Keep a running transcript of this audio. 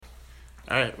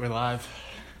All right, we're live.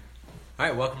 All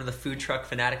right, welcome to the Food Truck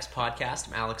Fanatics podcast.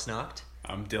 I'm Alex Nacht.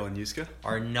 I'm Dylan Yuska.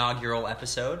 Our inaugural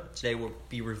episode. Today we'll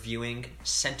be reviewing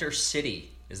Center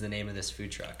City is the name of this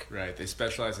food truck. Right, they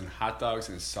specialize in hot dogs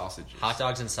and sausages. Hot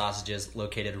dogs and sausages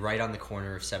located right on the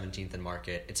corner of 17th and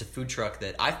Market. It's a food truck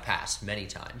that I've passed many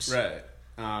times. Right.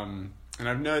 And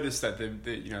I've noticed that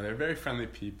they're very friendly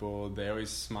people. They're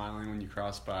always smiling when you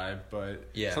cross by, but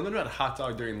something about a hot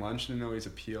dog during lunch didn't always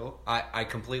appeal. I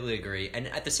completely agree. And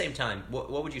at the same time, what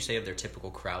would you say of their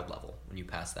typical crowd level when you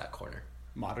pass that corner?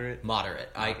 Moderate.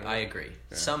 I agree.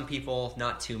 Yeah. Some people,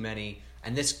 not too many.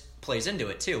 And this plays into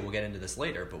it too. We'll get into this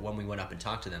later. But when we went up and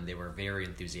talked to them, they were very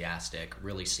enthusiastic.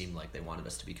 Really seemed like they wanted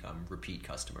us to become repeat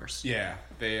customers. Yeah,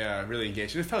 they really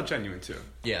engaged. And it felt genuine too.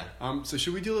 Yeah. So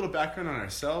should we do a little background on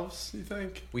ourselves, you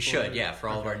think? We should, yeah, for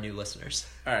all of our new listeners.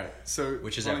 All right. So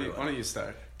which is why don't you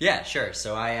start? Yeah, sure.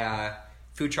 So I,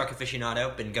 food truck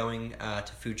aficionado, been going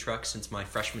to food trucks since my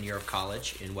freshman year of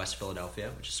college in West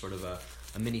Philadelphia, which is sort of a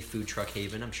mini food truck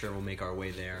haven. I'm sure we'll make our way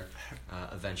there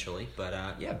eventually.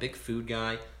 But big food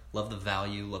guy. Love the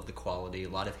value, love the quality, a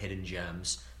lot of hidden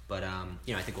gems. But, I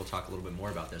think we'll talk a little bit more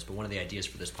about this. But one of the ideas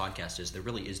for this podcast is there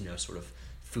really is no sort of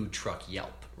food truck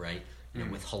Yelp, right? You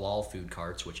know, with halal food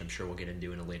carts, which I'm sure we'll get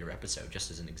into in a later episode,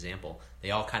 just as an example.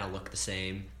 They all kind of look the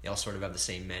same. They all sort of have the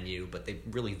same menu, but they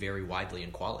really vary widely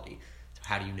in quality. So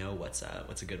how do you know what's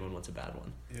a good one, what's a bad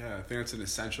one? Yeah, I think that's an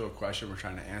essential question we're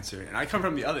trying to answer. And I come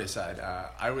from the other side.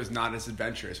 I was not as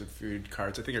adventurous with food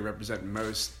carts. I think I represent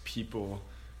most people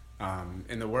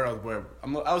in the world where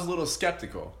I was a little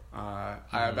skeptical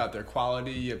about their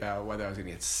quality, about whether I was going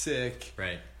to get sick,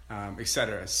 right,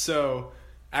 etc. So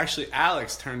actually,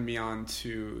 Alex turned me on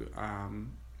to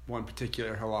one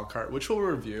particular halal cart, which we'll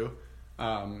review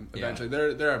eventually.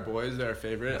 They're our boys. They're our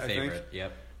favorite, I think.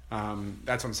 Yep.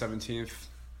 That's on 17th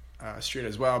Street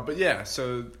as well. But yeah,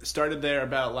 so started there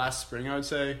about last spring, I would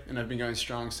say, and I've been going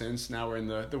strong since. Now we're in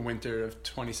the winter of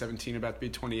 2017, about to be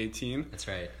 2018. That's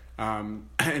right. And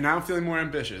now I'm feeling more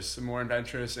ambitious and more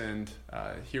adventurous, and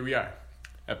here we are,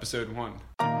 episode 1.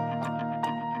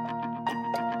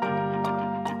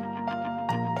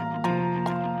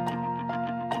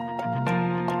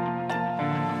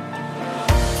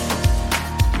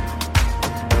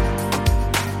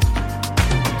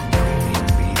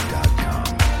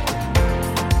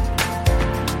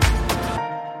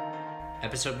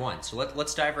 Episode 1. So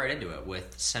let's dive right into it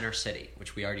with Center City,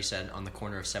 which we already said on the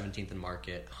corner of 17th and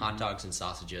Market, hot dogs and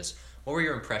sausages. What were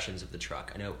your impressions of the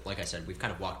truck? I know, like I said, we've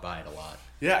kind of walked by it a lot.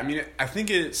 Yeah, I mean, I think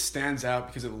it stands out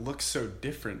because it looks so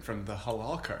different from the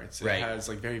halal carts. It has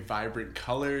like very vibrant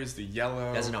colors, the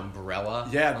yellow. It has an umbrella.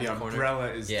 Yeah, the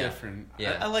umbrella is different.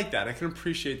 Yeah. I like that. I can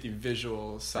appreciate the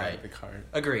visual side of the cart.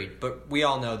 Agreed. But we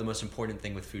all know the most important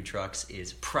thing with food trucks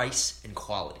is price and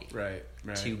quality. Right.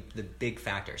 To the big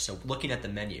factor. So looking at the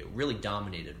menu, really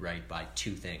dominated, right, by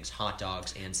two things, hot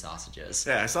dogs and sausages.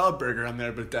 Yeah, I saw a burger on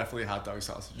there, but definitely hot dog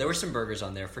sausages. There were some burgers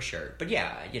on there for sure. But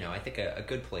yeah, I think a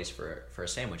good place for a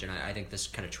sandwich. And I think this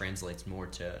kind of translates more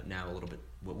to now a little bit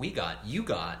what we got. You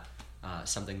got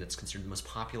something that's considered the most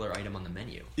popular item on the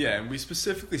menu. Yeah, and we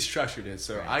specifically structured it.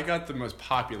 So I got the most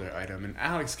popular item, and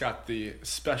Alex got the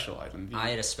special item.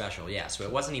 I had a special, yeah. So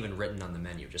it wasn't even written on the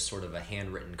menu, just sort of a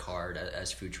handwritten card,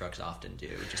 as food trucks often do,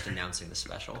 just announcing the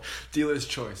special. Dealer's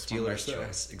choice. Dealer's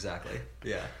choice, exactly.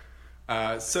 Yeah.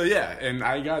 And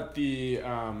I got the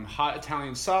hot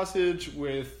Italian sausage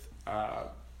with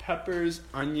peppers,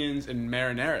 onions, and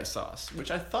marinara sauce,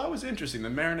 which I thought was interesting. The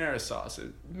marinara sauce,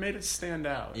 it made it stand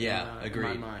out. Yeah,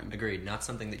 agreed. In my mind. Agreed. Not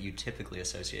something that you typically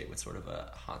associate with sort of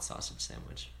a hot sausage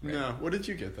sandwich. Right? No. What did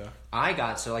you get though? Like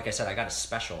I said, I got a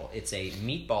special. It's a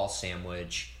meatball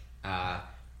sandwich. How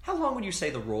long would you say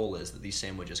the roll is that these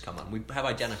sandwiches come on? We have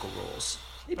identical rolls.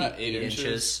 Maybe about 8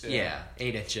 inches. Yeah,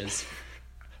 8 inches.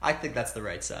 I think that's the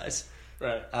right size.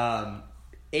 Right.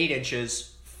 8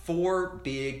 inches, four,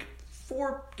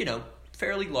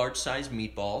 fairly large-sized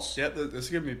meatballs. Yeah, those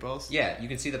are good meatballs. Yeah, you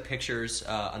can see the pictures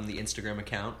on the Instagram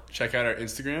account. Check out our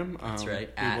Instagram. That's right.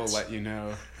 We will let you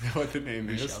know what the name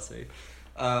is. We shall see.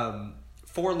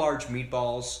 4 large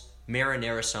meatballs,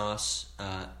 marinara sauce,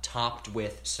 topped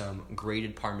with some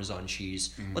grated Parmesan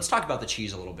cheese. Let's talk about the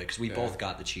cheese a little bit, because we both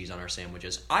got the cheese on our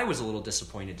sandwiches. I was a little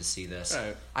disappointed to see this.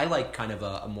 Right. I like kind of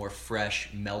a more fresh,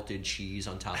 melted cheese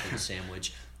on top of the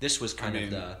sandwich. This was kind of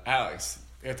the... Alex,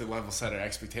 we have to level set our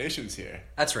expectations here.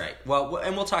 That's right. Well,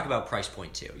 and we'll talk about price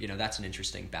point too. That's an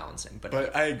interesting balancing.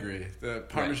 But I agree. The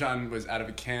Parmesan was out of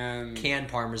a can. Canned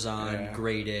Parmesan,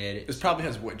 grated. This probably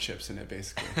has wood chips in it,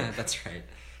 basically. That's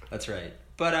right.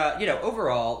 But,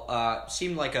 overall,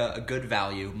 seemed like a good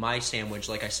value. My sandwich,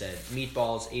 like I said,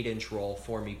 meatballs, 8-inch roll,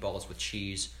 4 meatballs with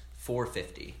cheese,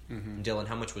 $4.50. Dylan,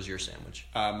 how much was your sandwich?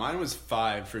 Mine was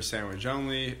 $5 for sandwich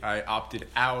only. I opted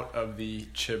out of the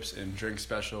chips and drink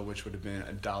special, which would have been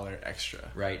 $1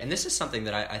 extra. Right, and this is something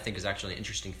that I think is actually an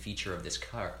interesting feature of this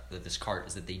cart.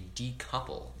 Is that they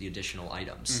decouple the additional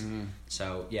items.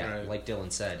 So yeah, Right. like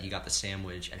Dylan said, he got the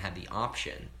sandwich and had the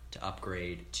option to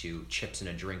upgrade to chips and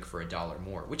a drink for $1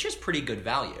 more, which is pretty good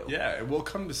value. Yeah, and we'll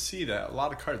come to see that a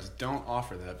lot of cards don't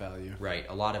offer that value. Right,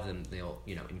 a lot of them they'll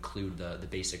include the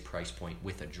basic price point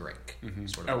with a drink.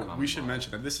 Sort of a common We should model.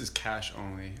 mention that this is cash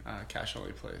only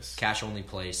place. Cash only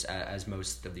place, as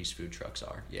most of these food trucks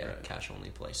are. Yeah, Right. cash only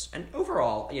place. And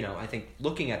overall, I think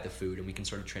looking at the food, and we can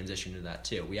sort of transition to that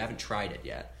too. We haven't tried it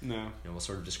yet. No. We'll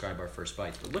sort of describe our first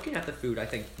bites. But looking at the food, I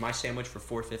think my sandwich for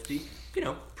 $4.50,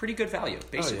 pretty good value.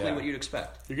 Basically yeah. what you'd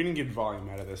expect. You're going to get volume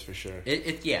out of this for sure.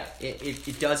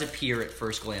 It does appear at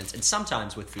first glance, and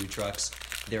sometimes with food trucks,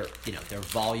 their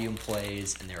volume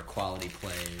plays and their quality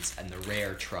plays, and the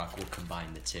rare truck will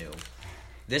combine the two.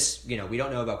 This, we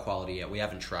don't know about quality yet. We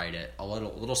haven't tried it. A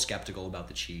little skeptical about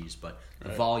the cheese, but the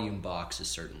Right. volume box is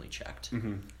certainly checked.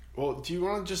 Well, do you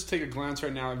want to just take a glance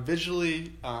right now?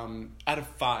 Visually, out of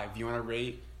 5, you want to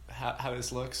rate how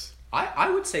this looks? I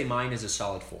would say mine is a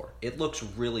solid 4. It looks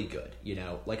really good.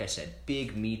 Like I said,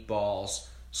 big meatballs,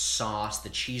 sauce. The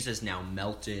cheese is now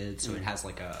melted, so it has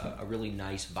like a really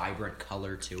nice, vibrant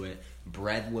color to it.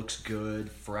 Bread looks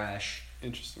good, fresh,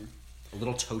 Interesting. a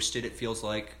little toasted, it feels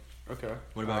like. Okay.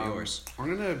 What about yours?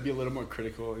 I'm going to be a little more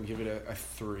critical and give it a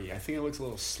 3. I think it looks a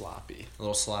little sloppy. A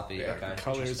little sloppy, Yeah, okay. the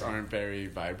colors Interesting. aren't very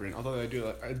vibrant, although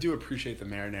I do appreciate the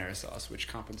marinara sauce, which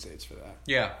compensates for that.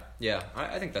 Yeah,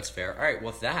 I think that's fair. All right,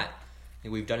 well, with that, I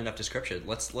think we've done enough description.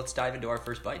 Let's dive into our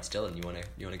first bites. Dylan,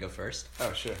 you wanna go first?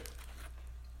 Oh, sure.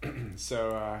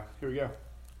 So, here we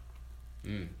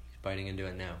go. Biting into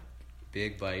it now.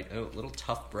 Big bite. Oh, a little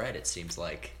tough bread, it seems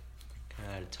like. Kind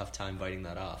of had a tough time biting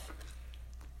that off.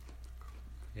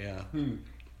 Yeah.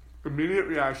 Immediate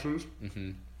reactions.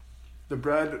 Mm-hmm. The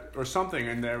bread or something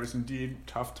in there was indeed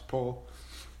tough to pull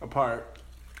apart.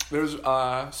 There was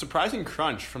a surprising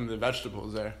crunch from the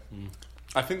vegetables there.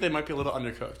 I think they might be a little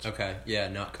undercooked. Okay, yeah,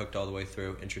 not cooked all the way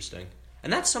through. Interesting.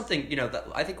 And that's something, that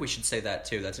I think we should say that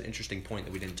too. That's an interesting point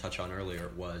that we didn't touch on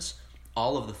earlier, was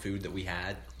all of the food that we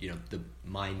had,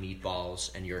 my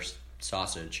meatballs and your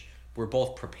sausage, were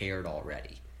both prepared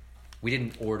already. We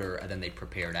didn't order and then they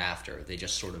prepared after. They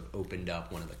just sort of opened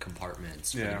up one of the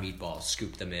compartments for the meatballs,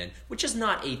 scooped them in, which is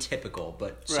not atypical,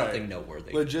 but something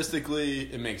noteworthy.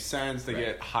 Logistically, it makes sense. They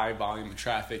get high volume of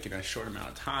traffic in a short amount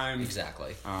of time.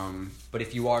 Exactly. But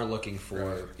if you are looking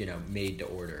for, made to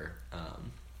order,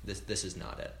 this is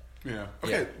not it. Yeah.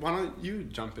 Okay, why don't you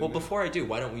jump in? Well, before I do,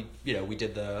 why don't we, we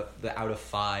did the out of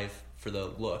 5 for the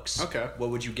looks. Okay. What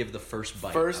would you give the first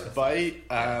bite? First bite,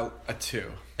 a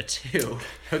 2. A 2.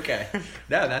 Okay.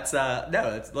 That's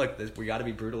look, we got to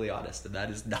be brutally honest, and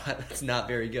that's not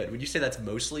very good. Would you say that's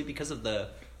mostly because of the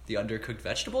undercooked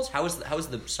vegetables? How is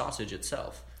the sausage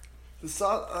itself?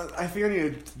 The I think I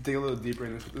need to dig a little deeper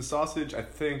in this. The sausage, I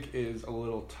think, is a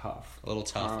little tough. A little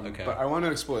tough. Okay. But I want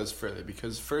to explore this further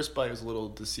because first bite was a little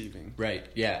deceiving. Right.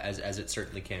 Yeah. As it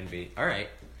certainly can be. All right.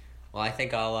 Well, I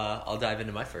think I'll dive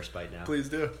into my first bite now. Please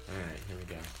do. All right. Here we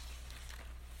go.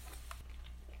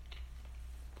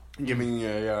 Giving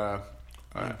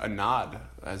a nod,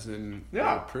 as in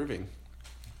approving.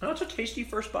 No, it's a tasty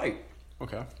first bite.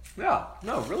 Okay. Yeah,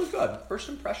 no, really good. First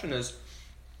impression is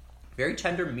very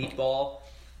tender meatball.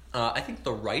 I think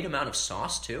the right amount of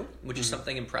sauce too, which is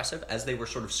something impressive. As they were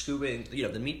sort of scooping,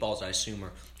 the meatballs I assume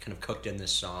are kind of cooked in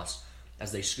this sauce.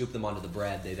 As they scoop them onto the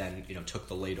bread, they then took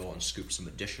the ladle and scooped some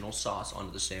additional sauce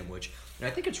onto the sandwich. And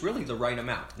I think it's really the right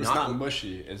amount. It's not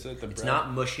mushy, is it? It's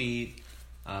not mushy.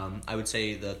 I would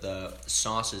say that the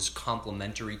sauce is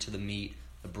complementary to the meat.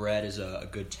 The bread is a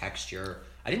good texture.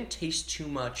 I didn't taste too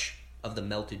much of the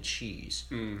melted cheese.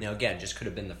 Now, again, just could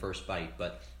have been the first bite,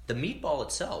 but the meatball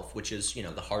itself, which is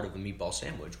the heart of a meatball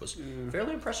sandwich, was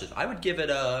fairly impressive. I would give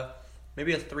it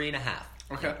maybe a 3.5.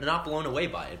 Okay. Not blown away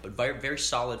by it, but very, very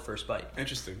solid first bite.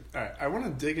 Interesting. All right, I want to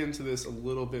dig into this a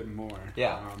little bit more.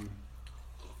 Yeah.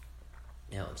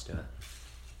 Yeah, let's do it.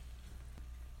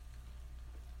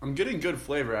 I'm getting good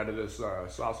flavor out of this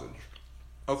sausage.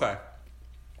 Okay.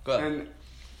 Good. And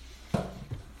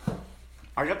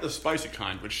I got the spicy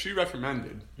kind, which she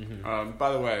recommended.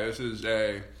 By the way, this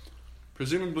is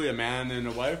presumably a man and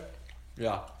a wife.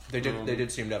 Yeah, they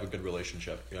did seem to have a good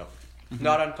relationship. Yeah,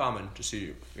 not uncommon to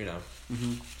see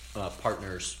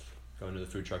partners go into the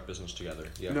food truck business together.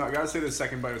 Yeah. No, I gotta say the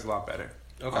second bite was a lot better.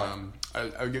 Okay.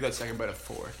 I would give that second bite a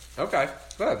 4. Okay,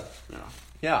 good. Yeah.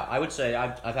 Yeah, I would say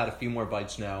I've had a few more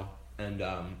bites now, and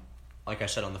like I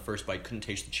said on the first bite, couldn't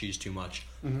taste the cheese too much.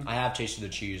 Mm-hmm. I have tasted the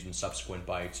cheese in subsequent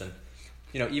bites, and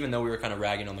even though we were kind of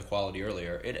ragging on the quality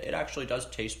earlier, it actually does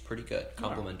taste pretty good,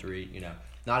 complimentary.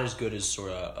 Not as good as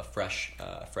sort of a fresh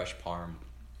parm,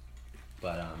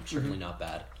 but certainly not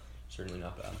bad. Certainly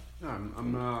not bad.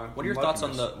 No, What are your thoughts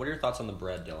on the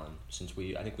bread, Dylan? Since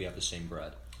I think we have the same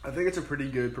bread. I think it's a pretty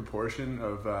good proportion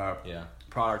of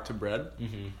product to bread.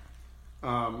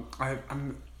 I'm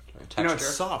Texture? it's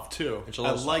soft too. It's a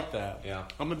little I like soft. that. Yeah.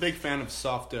 I'm a big fan of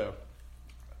soft dough.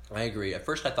 I agree. At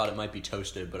first, I thought it might be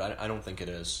toasted, but I don't think it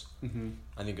is.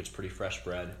 I think it's pretty fresh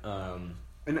bread.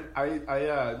 And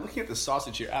I looking at the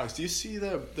sausage here, Alex, do you see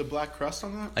the black crust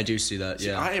on that? I do see that.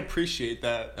 Yeah, I appreciate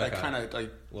that kind of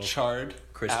like charred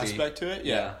crispy aspect to it.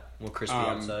 Yeah. A little crispy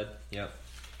outside. Yeah.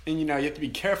 And you have to be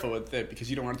careful with it because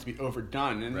you don't want it to be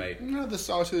overdone. And right. The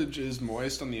sausage is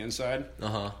moist on the inside.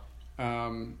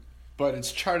 But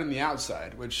it's charred on the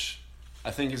outside, which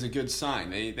I think is a good sign.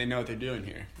 They know what they're doing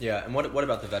here. Yeah. And what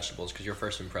about the vegetables? Because your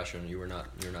first impression, you're not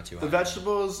too high. The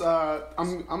vegetables,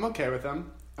 I'm okay with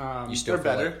them. You still they're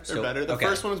better. They're better. The okay.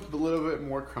 first one is a little bit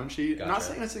more crunchy. Gotcha. I'm not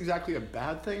saying it's exactly a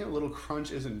bad thing. A little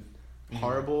crunch isn't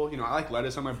horrible. I like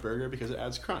lettuce on my burger because it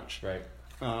adds crunch. Right.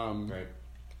 Right.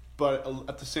 But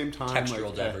at the same time,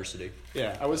 textural diversity.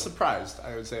 Yeah, I was surprised.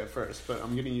 I would say at first, but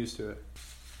I'm getting used to it.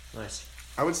 Nice.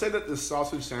 I would say that the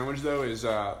sausage sandwich though is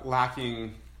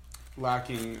lacking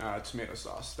tomato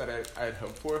sauce that I had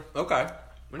hoped for. Okay.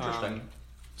 Interesting.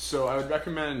 So I would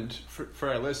recommend for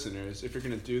our listeners, if you're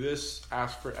going to do this,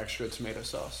 ask for extra tomato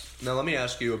sauce. Now let me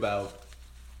ask you about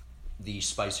the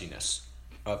spiciness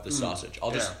of the sausage.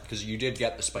 I'll just, because you did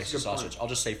get the spicy sausage, I'll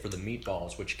just say for the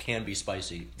meatballs, which can be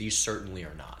spicy, these certainly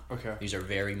are not. Okay. These are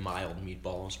very mild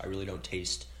meatballs. I really don't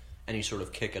taste any sort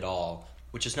of kick at all,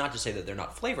 which is not to say that they're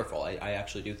not flavorful. I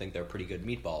actually do think they're pretty good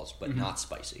meatballs, but not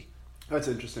spicy. That's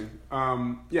interesting.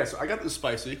 So I got the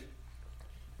spicy,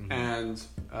 and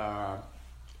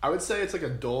I would say it's like a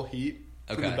dull heat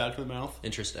from the back of the mouth.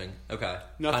 Interesting. Okay.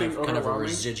 Nothing kind of a overwhelming.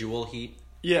 Residual heat.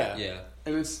 Yeah. Yeah.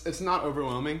 And it's not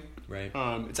overwhelming. Right.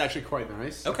 It's actually quite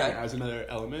nice. Okay. It adds another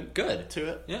element Good. to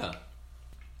it. Yeah.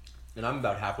 And I'm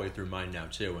about halfway through mine now,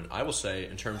 too. And I will say,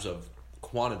 in terms of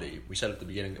quantity, we said at the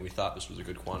beginning that we thought this was a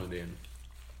good quantity, and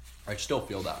I still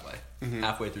feel that way.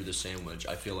 Halfway through the sandwich,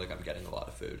 I feel like I'm getting a lot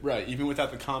of food. Right, even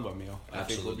without the combo meal, I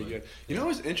think Absolutely. will be good. You know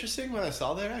what was interesting what I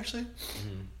saw there, actually?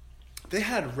 They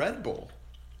had Red Bull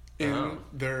in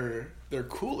their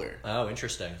cooler. Oh,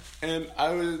 interesting. And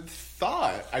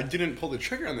I didn't pull the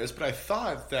trigger on this, but I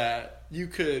thought that you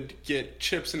could get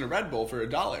chips in a Red Bull for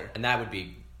 $1. And that would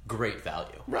be great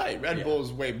value. Right, Red Bull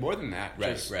is way more than that.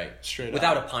 Right. Straight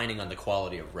Without up. opining on the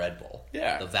quality of Red Bull.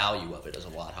 Yeah. The value of it is a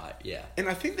lot higher. Yeah. And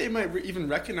I think they might even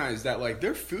recognize that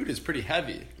their food is pretty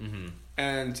heavy.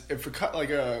 And if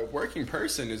a working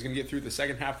person is going to get through the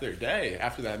second half of their day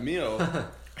after that meal,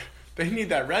 they need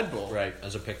that Red Bull. Right,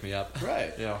 as a pick-me-up.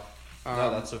 Right. Yeah.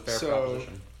 No, that's a fair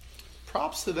proposition.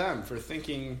 Props to them for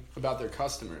thinking about their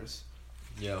customers.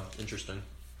 Yeah, interesting.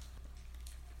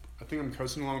 I think I'm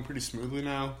coasting along pretty smoothly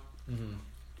now.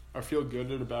 I feel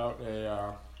good at about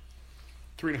a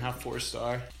 3.5, 4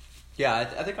 star. Yeah,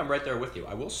 I think I'm right there with you.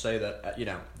 I will say that,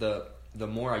 the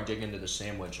more I dig into the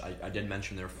sandwich, I did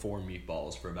mention there are 4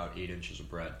 meatballs for about 8 inches of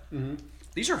bread.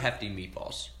 These are hefty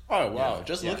meatballs. Oh, wow. Yeah.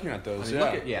 Just looking at those,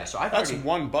 So I've that's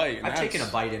one bite. And I've taken a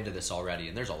bite into this already,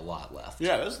 and there's a lot left.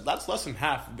 Yeah, that's less than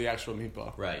half of the actual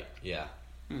meatball. Right, yeah.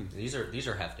 These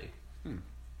are hefty.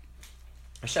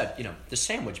 I said, the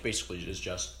sandwich basically is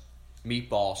just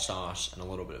meatball, sauce, and a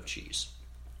little bit of cheese.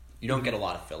 You don't get a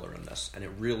lot of filler in this, and it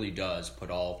really does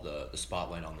put all the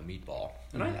spotlight on the meatball.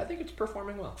 And I think it's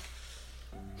performing well.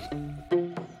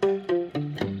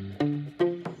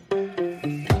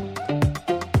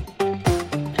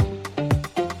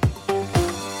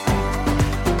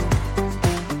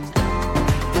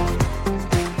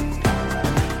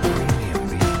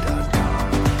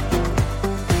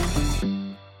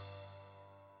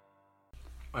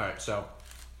 Alright, so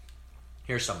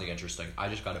here's something interesting. I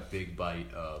just got a big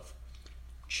bite of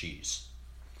cheese.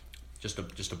 Just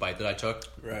a bite that I took.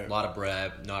 Right. A lot of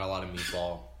bread, not a lot of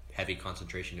meatball, heavy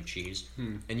concentration of cheese.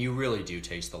 And you really do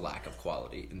taste the lack of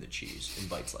quality in the cheese in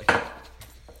bites like that.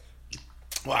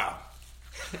 Wow.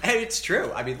 And it's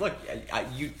true. I mean, look,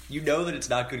 you know that it's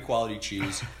not good quality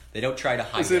cheese. They don't try to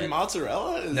hide it. Is it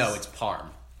mozzarella? No, it's Parm.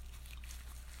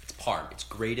 It's Parm. It's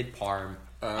grated Parm.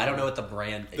 I don't know what the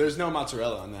brand is. There's no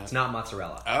mozzarella on that. It's not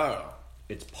mozzarella. Oh.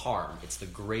 It's Parm. It's the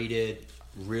grated,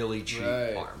 really cheap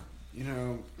Right.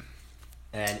 Parm.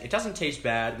 And it doesn't taste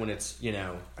bad when it's,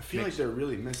 I feel like they're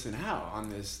really missing out on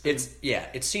this.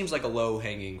 It seems like a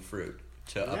low-hanging fruit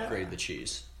to upgrade the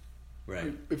cheese.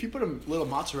 Right. If you put a little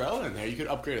mozzarella in there, you could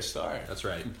upgrade a star. That's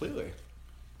right. Completely.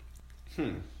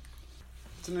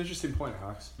 It's an interesting point,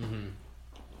 Alex.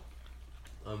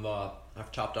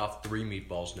 I've topped off 3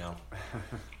 meatballs now.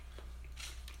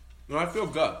 And I feel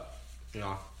good.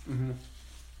 Yeah.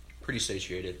 Pretty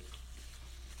satiated.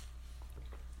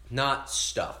 Not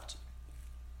stuffed.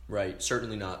 Right.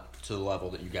 Certainly not to the level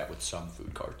that you get with some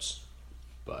food carts.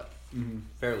 But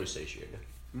fairly satiated.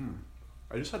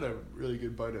 I just had a really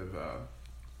good bite of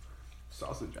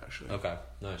sausage, actually. Okay.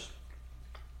 Nice.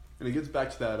 And it gets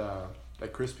back to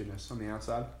that crispiness on the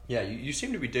outside. Yeah, you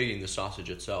seem to be digging the sausage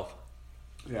itself.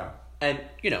 Yeah. And,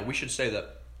 we should say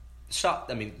that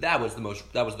that was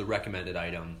the recommended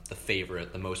item, the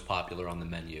favorite, the most popular on the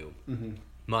menu.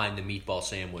 Mine, the meatball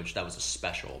sandwich, that was a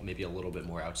special, maybe a little bit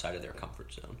more outside of their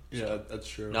comfort zone. Yeah, So, that's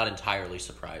true. not entirely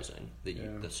surprising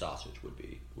that the sausage would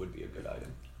be a good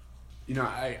item.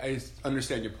 I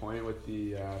understand your point with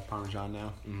the Parmesan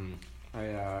now.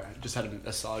 I just had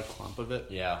a solid clump of it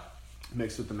Yeah.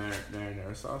 mixed with the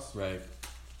marinara sauce. Right.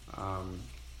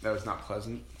 That was not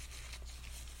pleasant.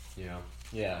 Yeah.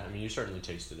 Yeah, I mean, you certainly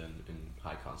tasted in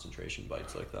high concentration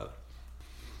bites like that.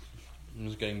 I'm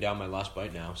just getting down my last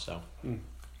bite now, so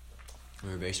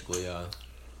we're basically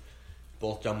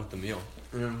both done with the meal.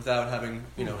 And without having,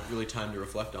 really time to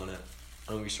reflect on it,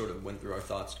 I mean, we sort of went through our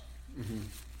thoughts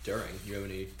during. Do you have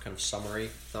any kind of summary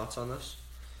thoughts on this?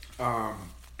 I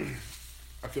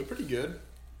feel pretty good.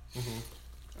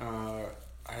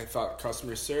 I thought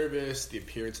customer service, the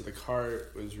appearance of the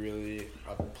cart was really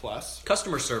a plus.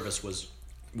 Customer service was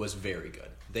very good.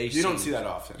 You don't see that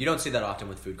often. You don't see that often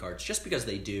with food carts, just because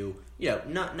they do,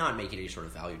 not making any sort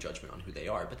of value judgment on who they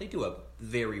are, but they do a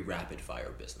very rapid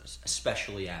fire business,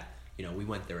 especially at, we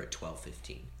went there at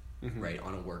 12:15, right,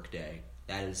 on a work day.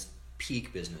 That is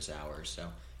peak business hours, so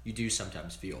you do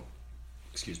sometimes feel,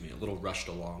 a little rushed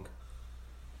along.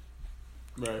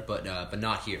 Right. But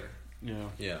not here. Yeah.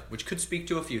 Yeah, which could speak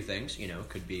to a few things.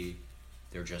 Could be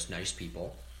they're just nice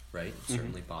people, right?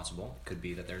 Certainly possible. Could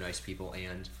be that they're nice people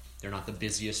and they're not the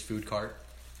busiest food cart.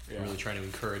 Yeah. They're really trying to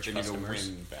encourage They customers.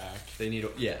 need to win back. They need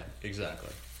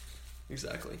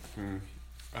exactly.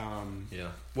 Yeah.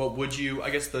 Well, would you? I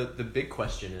guess the big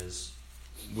question is,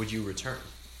 would you return?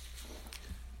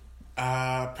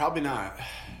 Probably not.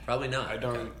 Probably not. I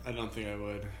don't think I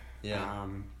would. Yeah.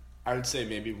 I would say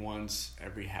maybe once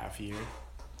every half year.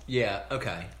 Yeah.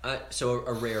 Okay. So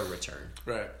a rare return.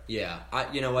 Right. Yeah.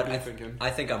 You know what? What are you thinking?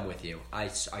 I think I'm with you. I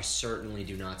certainly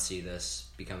do not see this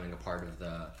becoming a part of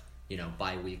the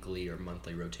bi-weekly or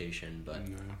monthly rotation, but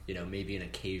No. Maybe an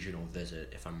occasional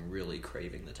visit if I'm really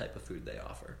craving the type of food they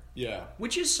offer. Yeah.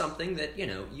 Which is something that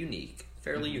unique,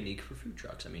 fairly unique for food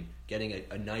trucks. I mean, getting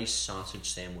a nice sausage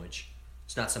sandwich.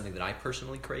 It's not something that I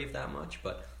personally crave that much,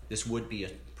 but this would be a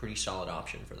pretty solid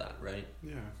option for that, right?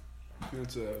 Yeah.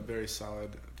 That's a very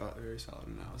solid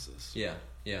analysis. Yeah.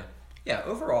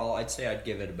 Overall, I'd say I'd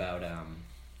give it about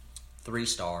 3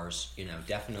 stars.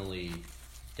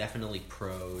 Definitely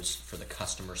pros for the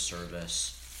customer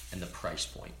service and the price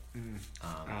point.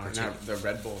 Now the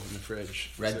Red Bull in the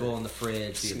fridge. Red Bull in the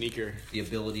fridge. Sneaker. The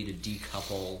ability to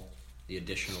decouple the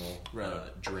additional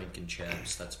Right. drink and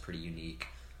chips. That's pretty unique.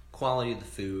 Quality of the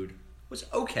food was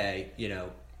okay.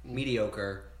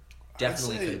 Mediocre.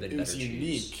 Definitely could have been it was better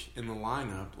unique cheese. in the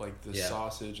lineup, like the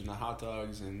sausage and the hot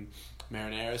dogs and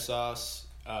marinara sauce,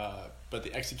 but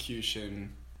the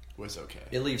execution was okay.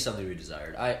 It leaves something to be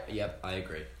desired. I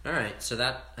agree. All right, so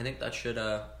I think that should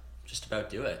just about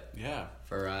do it. Yeah.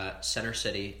 For Center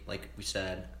City, like we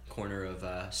said, corner of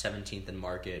 17th and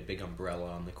Market, big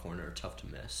umbrella on the corner, tough to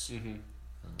miss.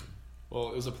 Well,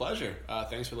 it was a pleasure.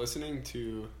 Thanks for listening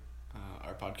to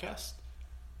our podcast,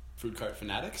 Food Cart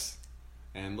Fanatics.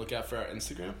 And look out for our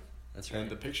Instagram. That's right. And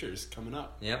the pictures coming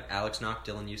up. Yep. Alex Knock,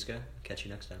 Dylan Yuska. Catch you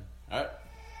next time. All right.